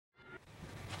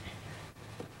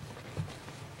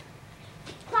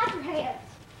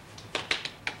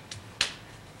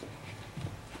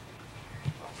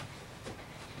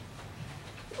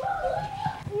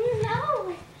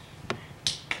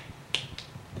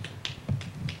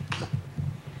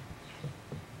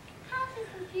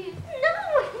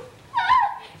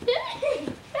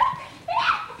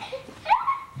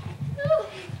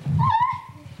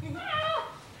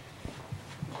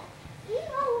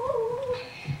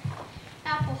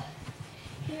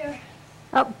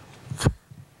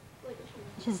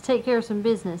has to take care of some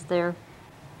business there.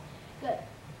 Good.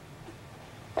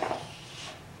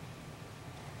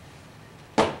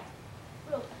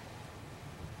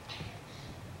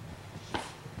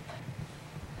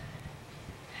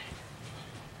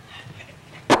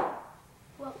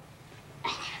 Well,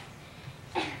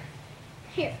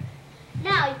 here.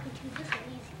 Now you can do this one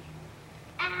easy.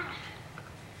 Ah.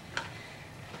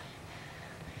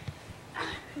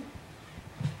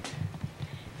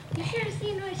 You should have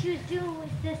seen what she was doing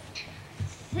with this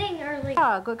thing earlier.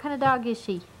 Dog. What kind of dog is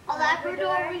she? A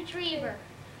Labrador Retriever.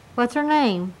 What's her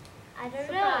name? I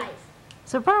don't know.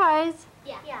 Surprise.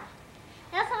 Yeah.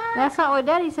 That's not what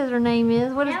Daddy says her name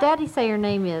is. What does Daddy say her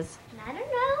name is? I don't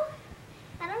know.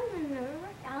 I don't remember.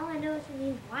 All I know is her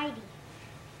name's Whitey.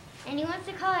 And he wants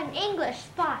to call it an English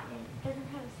spot. And it doesn't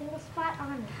have a single spot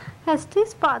on it. Has 2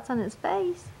 spots on its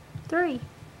face. 3.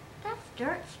 That's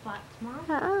dirt spots,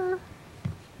 Mom.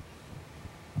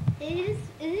 It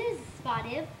is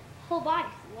spotted. Whole body,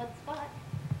 one spot.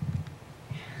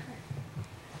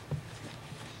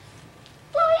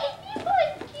 Boy,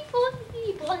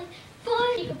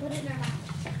 you can put it in her mouth.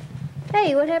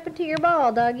 Hey, what happened to your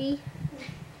ball, doggy?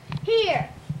 Here,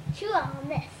 chew on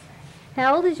this.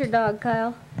 How old is your dog,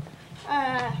 Kyle?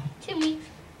 2 weeks.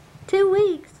 2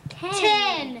 weeks.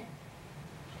 10.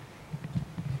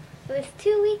 So it's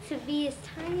 2 weeks, it'd be as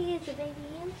tiny as a baby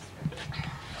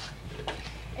hamster.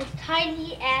 As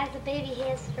tiny as a baby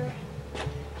hamster.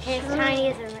 And as tiny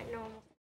as a